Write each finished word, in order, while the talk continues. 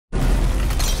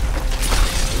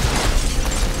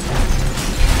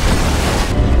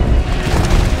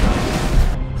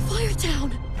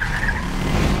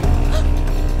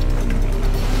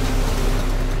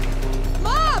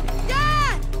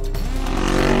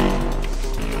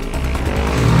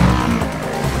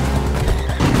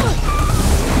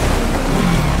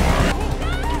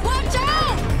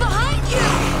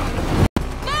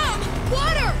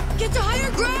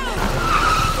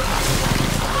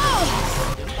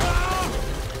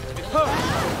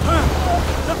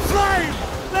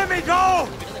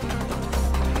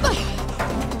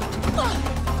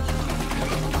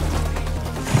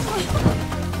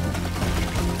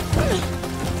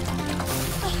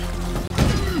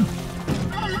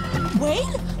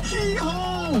Wade?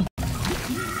 Yee-haw!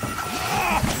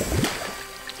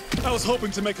 I was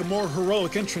hoping to make a more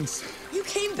heroic entrance. You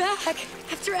came back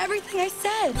after everything I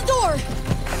said. The door!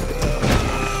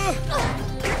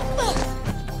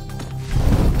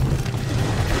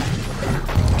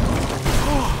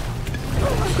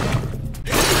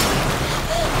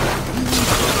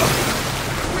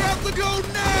 We have to go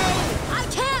now! I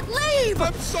can't leave!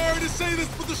 I'm sorry to say this,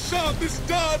 but the shop is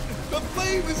done! The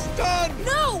flame is done!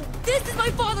 No! This is my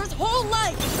father's whole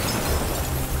life!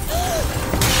 No.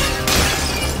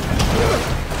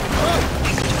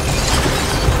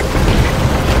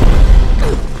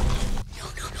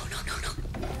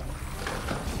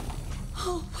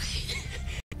 Oh, wait.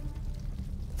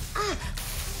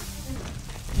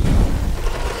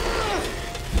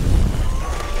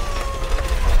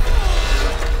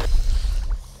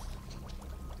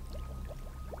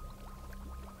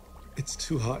 It's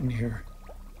too hot in here.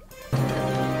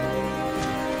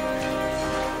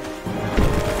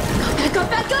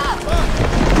 Back up!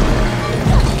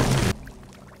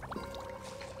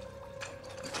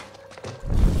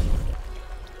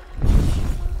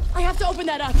 I have to open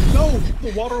that up. No!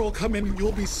 The water will come in and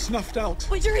you'll be snuffed out.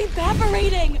 But you're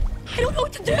evaporating. I don't know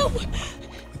what to do.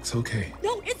 It's okay.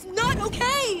 No, it's not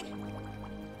okay.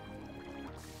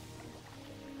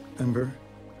 Ember,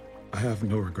 I have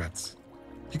no regrets.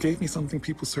 You gave me something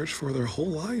people search for their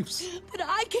whole lives. But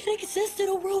I can't exist in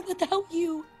a world without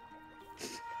you.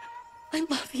 I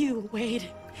love you, Wade.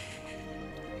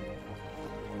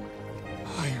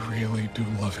 I really do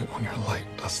love it when your light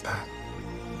does that.